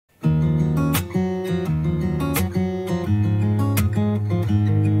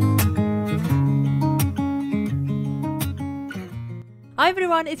Hi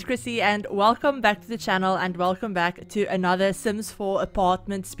everyone, it's Chrissie and welcome back to the channel and welcome back to another Sims 4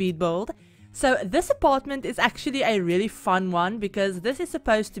 apartment speed build. So this apartment is actually a really fun one because this is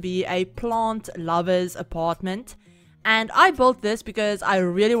supposed to be a plant lover's apartment. And I built this because I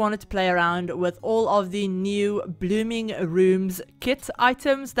really wanted to play around with all of the new Blooming Rooms kit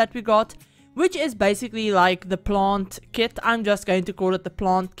items that we got, which is basically like the plant kit. I'm just going to call it the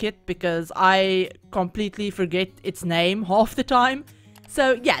plant kit because I completely forget its name half the time.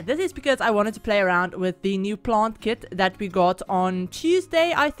 So yeah, this is because I wanted to play around with the new plant kit that we got on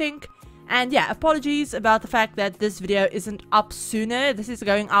Tuesday, I think. And yeah, apologies about the fact that this video isn't up sooner. This is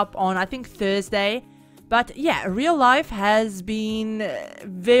going up on, I think, Thursday. But yeah, real life has been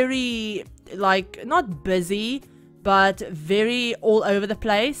very, like, not busy, but very all over the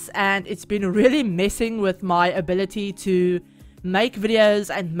place. And it's been really messing with my ability to make videos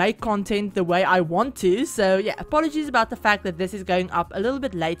and make content the way I want to. So yeah, apologies about the fact that this is going up a little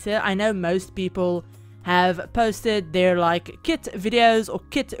bit later. I know most people have posted their like kit videos or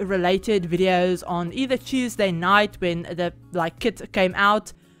kit related videos on either Tuesday night when the like kit came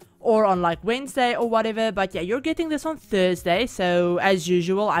out or on like Wednesday or whatever, but yeah, you're getting this on Thursday, so as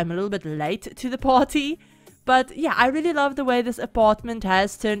usual I'm a little bit late to the party. But yeah, I really love the way this apartment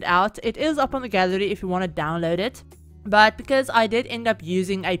has turned out. It is up on the gallery if you want to download it. But because I did end up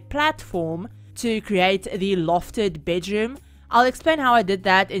using a platform to create the lofted bedroom, I'll explain how I did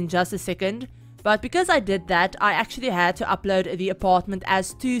that in just a second. But because I did that, I actually had to upload the apartment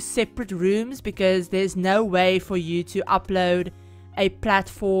as two separate rooms because there's no way for you to upload a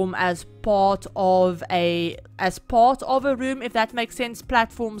platform as part of a room, if that makes sense.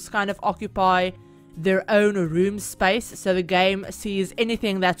 Platforms kind of occupy their own room space, so the game sees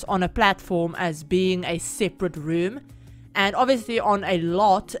anything that's on a platform as being a separate room. And obviously on a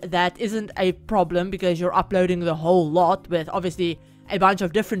lot that isn't a problem because you're uploading the whole lot with obviously a bunch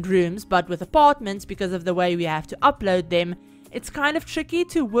of different rooms. But with apartments, because of the way we have to upload them, it's kind of tricky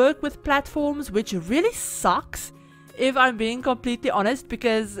to work with platforms, which really sucks if I'm being completely honest,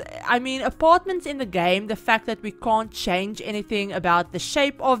 because I mean, apartments in the game, the fact that we can't change anything about the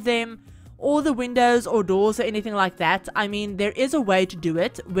shape of them or the windows or doors or anything like that. I mean, there is a way to do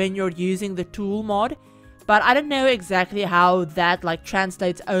it when you're using the tool mod, but I don't know exactly how that like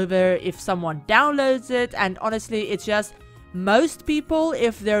translates over if someone downloads it. And honestly, it's just most people,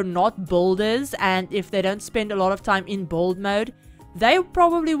 if they're not builders and if they don't spend a lot of time in build mode, they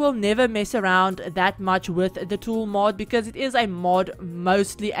probably will never mess around that much with the tool mod because it is a mod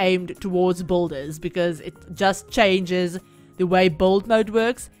mostly aimed towards builders because it just changes the way build mode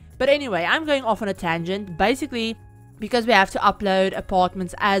works. But anyway, I'm going off on a tangent. Basically, because we have to upload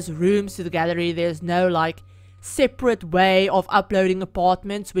apartments as rooms to the gallery, there's no like separate way of uploading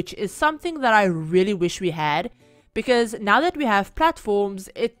apartments, which is something that I really wish we had. Because now that we have platforms,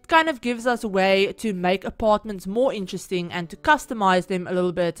 it kind of gives us a way to make apartments more interesting and to customize them a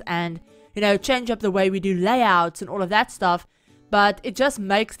little bit and, you know, change up the way we do layouts and all of that stuff. But it just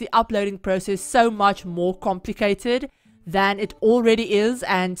makes the uploading process so much more complicated than it already is,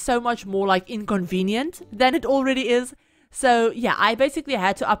 and so much more like inconvenient than it already is. So yeah, I basically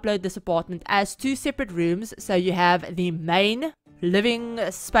had to upload this apartment as two separate rooms. So you have the main living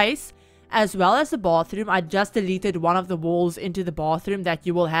space as well as the bathroom. I just deleted one of the walls into the bathroom that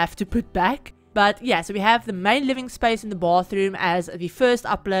you will have to put back. But yeah, so we have the main living space in the bathroom as the first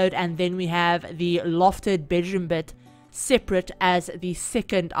upload, and then we have the lofted bedroom bit separate as the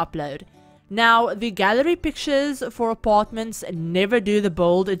second upload. Now, the gallery pictures for apartments never do the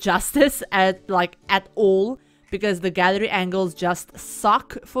build justice at all, because the gallery angles just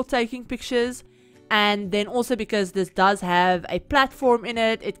suck for taking pictures. And then also because this does have a platform in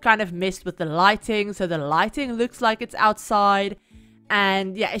it, it kind of messed with the lighting, so the lighting looks like it's outside.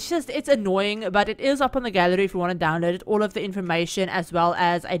 And yeah, it's annoying, but it is up on the gallery if you want to download it. All of the information as well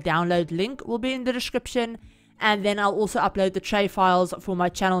as a download link will be in the description. And then I'll also upload the tray files for my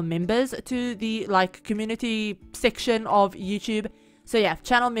channel members to the like community section of YouTube. So yeah,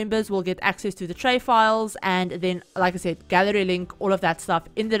 channel members will get access to the tray files, and then like I said, gallery link, all of that stuff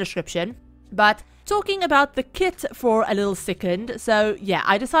in the description. But talking about the kit for a little second, so yeah,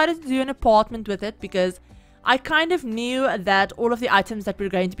 I decided to do an apartment with it because I kind of knew that all of the items that we're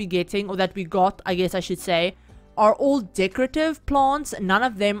going to be getting, or that we got, I guess I should say, are all decorative plants. None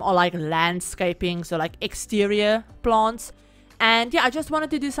of them are like landscaping, so like exterior plants. And yeah, I just wanted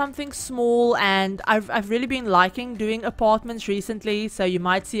to do something small, and I've really been liking doing apartments recently, so you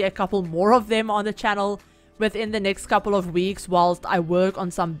might see a couple more of them on the channel within the next couple of weeks whilst I work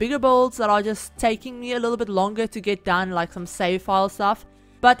on some bigger builds that are just taking me a little bit longer to get done, like some save file stuff.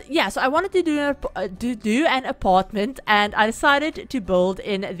 But yeah, so I wanted to do an apartment, and I decided to build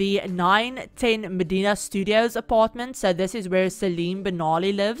in the 910 Medina Studios apartment. So this is where Salim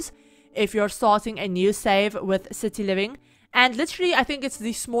Benali lives if you're starting a new save with City Living. And literally, I think it's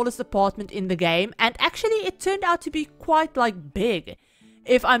the smallest apartment in the game, and actually it turned out to be quite like big,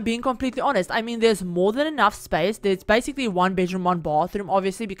 if I'm being completely honest. I mean, there's more than enough space. There's basically 1 bedroom, 1 bathroom,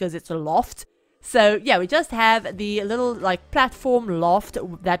 obviously, because it's a loft. So yeah, we just have the little like platform loft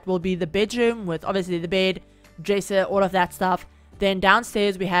that will be the bedroom with obviously the bed, dresser, all of that stuff. Then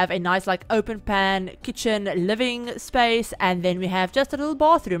downstairs we have a nice like open plan kitchen living space, and then we have just a little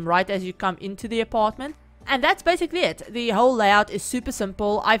bathroom right as you come into the apartment. And that's basically it. The whole layout is super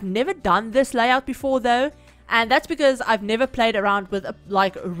simple. I've never done this layout before though, and that's because I've never played around with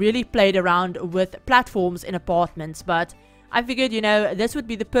really played around with platforms in apartments. But I figured, you know, this would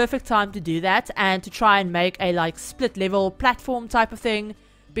be the perfect time to do that and to try and make a like split level platform type of thing,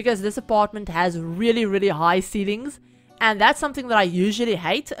 because this apartment has really high ceilings, and that's something that I usually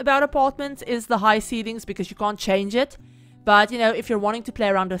hate about apartments, is the high ceilings, because you can't change it. But you know, if you're wanting to play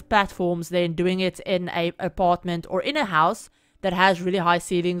around with platforms, then doing it in a apartment or in a house that has really high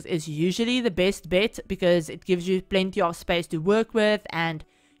ceilings is usually the best bet, because it gives you plenty of space to work with, and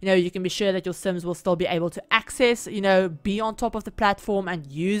you know, you can be sure that your Sims will still be able to access, you know, be on top of the platform and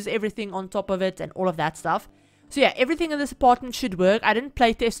use everything on top of it and all of that stuff. So yeah, everything in this apartment should work. I didn't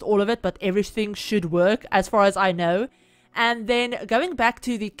playtest all of it, but everything should work as far as I know. And then going back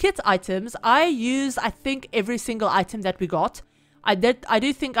to the kit items, I used, I think, every single item that we got. I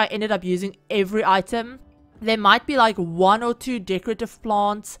do think I ended up using every item. There might be like 1 or 2 decorative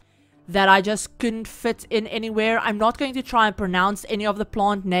plants that I just couldn't fit in anywhere. I'm not going to try and pronounce any of the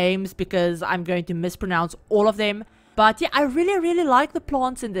plant names because I'm going to mispronounce all of them. But yeah, I really like the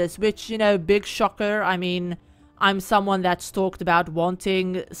plants in this, which, you know, big shocker. I mean, I'm someone that's talked about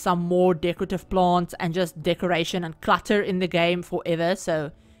wanting some more decorative plants and just decoration and clutter in the game forever.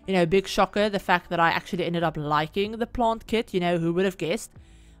 So, you know, big shocker, the fact that I actually ended up liking the plant kit. You know, who would have guessed?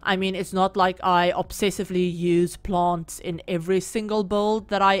 I mean, it's not like I obsessively use plants in every single build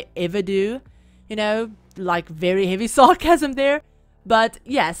that I ever do. You know, like very heavy sarcasm there. But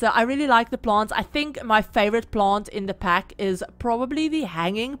yeah, so I really like the plants. I think my favorite plant in the pack is probably the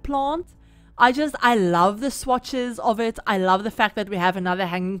hanging plant. I love the swatches of it. I love the fact that we have another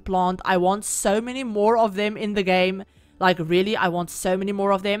hanging plant. I want so many more of them in the game. Like really, I want so many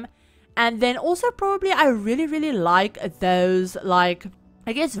more of them. And then also probably I really like those like,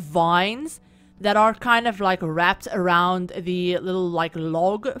 I guess, vines that are kind of like wrapped around the little like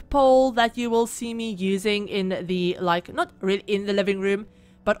log pole that you will see me using in the like, not really in the living room,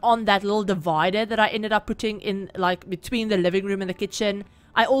 but on that little divider that I ended up putting in like between the living room and the kitchen.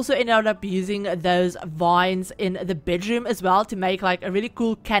 I also ended up using those vines in the bedroom as well to make like a really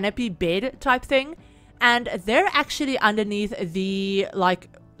cool canopy bed type thing. And they're actually underneath the like,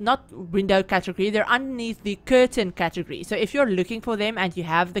 not window category, they're underneath the curtain category. So if you're looking for them and you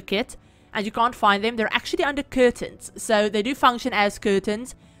have the kit and you can't find them, they're actually under curtains. So they do function as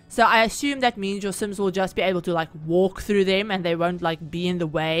curtains. So I assume that means your Sims will just be able to like walk through them and they won't like be in the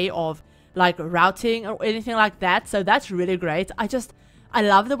way of like routing or anything like that. So that's really great. I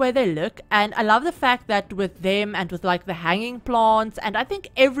love the way they look, and I love the fact that with them and with like the hanging plants and I think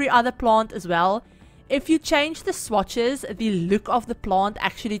every other plant as well, if you change the swatches, the look of the plant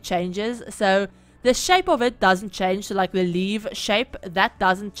actually changes. So the shape of it doesn't change, so like the leaf shape, that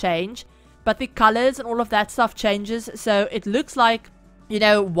doesn't change, but the colors and all of that stuff changes. So it looks like, you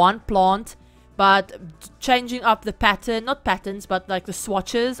know, one plant, but changing up the pattern, not patterns, but like the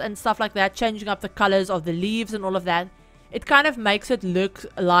swatches and stuff like that, changing up the colors of the leaves and all of that, it kind of makes it look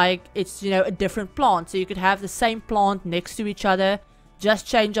like it's, you know, a different plant. So you could have the same plant next to each other, just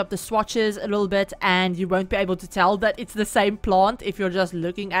change up the swatches a little bit, and you won't be able to tell that it's the same plant if you're just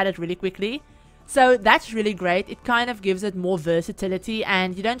looking at it really quickly. So that's really great. It kind of gives it more versatility,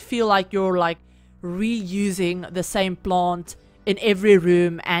 and you don't feel like you're like reusing the same plant in every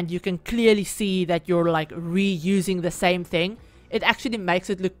room and you can clearly see that you're like reusing the same thing. It actually makes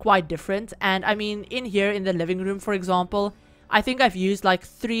it look quite different. And I mean, in here in the living room, for example, I think I've used like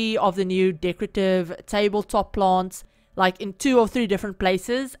 3 of the new decorative tabletop plants, like in 2 or 3 different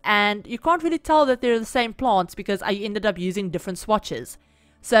places, and you can't really tell that they're the same plants because I ended up using different swatches.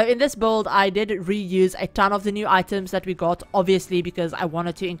 So in this build, I did reuse a ton of the new items that we got, obviously because I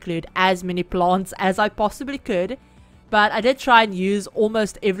wanted to include as many plants as I possibly could. But I did try and use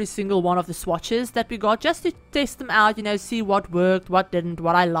almost every single one of the swatches that we got just to test them out, you know, see what worked, what didn't,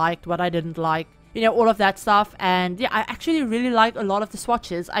 what I liked, what I didn't like, you know, all of that stuff. And yeah, I actually really like a lot of the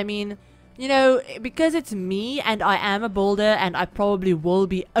swatches. I mean, you know, because it's me and I am a builder and I probably will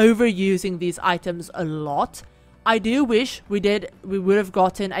be overusing these items a lot, I do wish we would have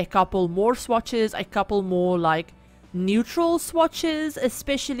gotten a couple more swatches, a couple more like neutral swatches,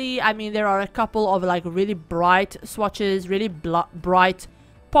 especially. I mean, there are a couple of like really bright swatches, really bright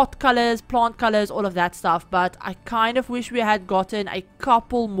pot colors, plant colors, all of that stuff, but I kind of wish we had gotten a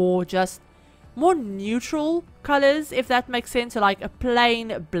couple more just more neutral colors, if that makes sense. So like a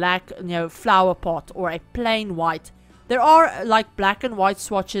plain black, you know, flower pot, or a plain white. There are like black and white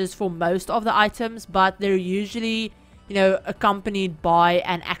swatches for most of the items, but they're usually, you know, accompanied by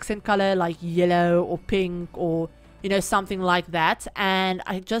an accent color like yellow or pink, or, you know, something like that. And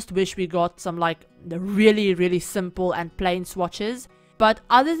I just wish we got some like the really simple and plain swatches. But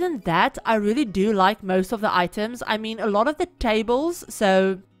other than that, I really do like most of the items. I mean, a lot of the tables,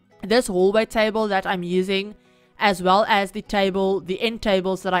 so this hallway table that I'm using, as well as the end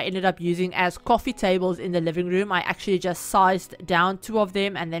tables that I ended up using as coffee tables in the living room, I actually just sized down 2 of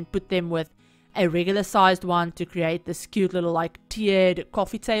them and then put them with a regular sized one to create this cute little like tiered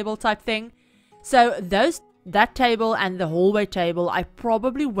coffee table type thing. So that table and the hallway table I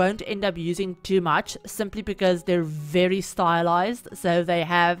probably won't end up using too much, simply because they're very stylized. So they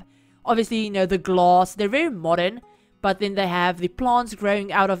have, obviously, you know, the glass, they're very modern, but then they have the plants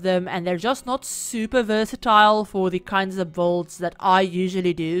growing out of them, and they're just not super versatile for the kinds of builds that I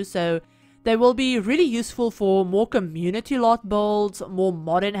usually do. So they will be really useful for more community lot builds, more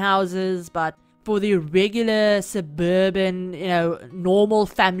modern houses, but for the regular suburban, you know, normal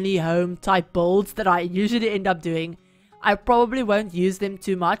family home type builds that I usually end up doing, I probably won't use them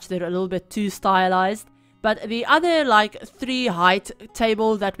too much. They're a little bit too stylized. But the other like 3 height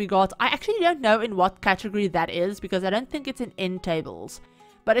table that we got, I actually don't know in what category that is, because I don't think it's in end tables,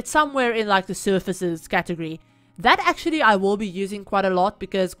 but it's somewhere in like the surfaces category. That actually I will be using quite a lot,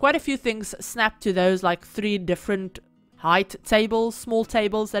 because quite a few things snap to those like 3 different height tables, small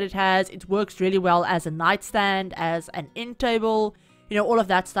tables that it has. It works really well as a nightstand, as an end table, you know, all of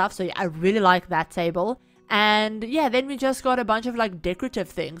that stuff. So yeah, I really like that table. And yeah, then we just got a bunch of like decorative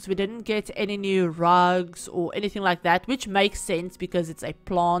things. We didn't get any new rugs or anything like that, which makes sense because it's a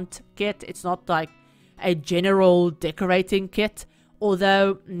plant kit. It's not like a general decorating kit.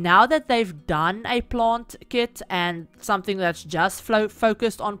 Although now that they've done a plant kit and something that's just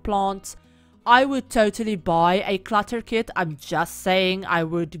focused on plants, I would totally buy a clutter kit. I'm just saying, I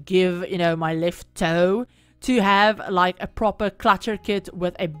would give, you know, my left toe to have like a proper clutter kit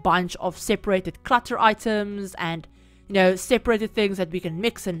with a bunch of separated clutter items and, you know, separated things that we can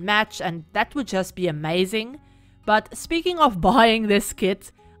mix and match, and that would just be amazing. But speaking of buying this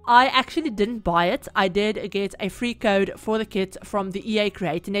kit, I actually didn't buy it. I did get a free code for the kit from the EA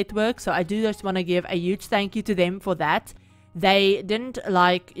Creator Network, so I do just want to give a huge thank you to them for that. They didn't,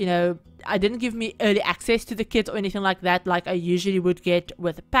 like, you know, I didn't give me early access to the kit or anything like that, like I usually would get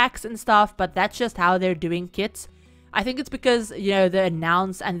with packs and stuff, but that's just how they're doing kits. I think it's because, you know, the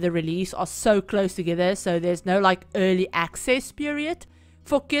announce and the release are so close together, so there's no like early access period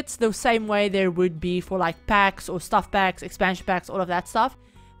for kits the same way there would be for like packs or stuff packs, expansion packs, all of that stuff.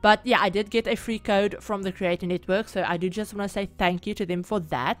 But yeah, I did get a free code from the Creator Network, so I do just want to say thank you to them for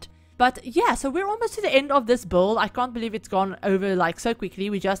that. But yeah, so we're almost to the end of this build. I can't believe it's gone over like so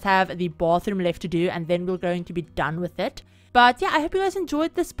quickly. We just have the bathroom left to do, and then we're going to be done with it. But yeah, I hope you guys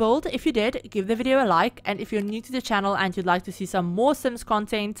enjoyed this build. If you did, give the video a like. And if you're new to the channel and you'd like to see some more Sims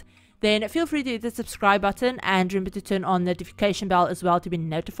content, then feel free to hit the subscribe button, and remember to turn on the notification bell as well to be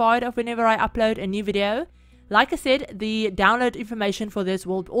notified of whenever I upload a new video. Like I said, the download information for this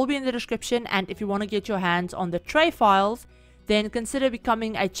will all be in the description, and if you want to get your hands on the tray files, then consider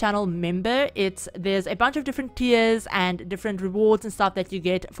becoming a channel member. There's a bunch of different tiers and different rewards and stuff that you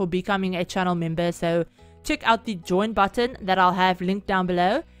get for becoming a channel member, so check out the join button that I'll have linked down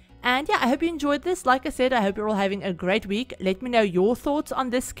below. And yeah, I hope you enjoyed this. Like I said, I hope you're all having a great week. Let me know your thoughts on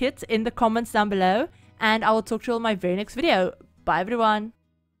this kit in the comments down below, and I will talk to you all in my very next video. Bye everyone.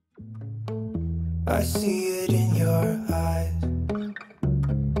 I see it in your eyes.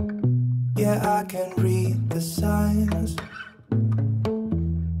 Yeah, I can read the signs.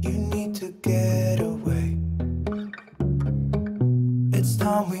 You need to get away. It's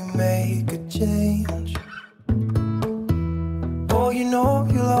time we make a change. Oh, you know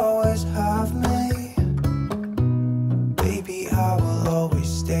you'll always have me. Baby, I will always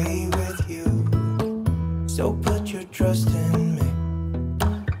stay with you. So put your trust in me.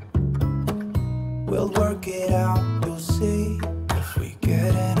 We'll work it out, you'll see. If we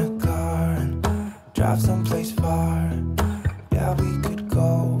get in a car and drive someplace far, yeah, we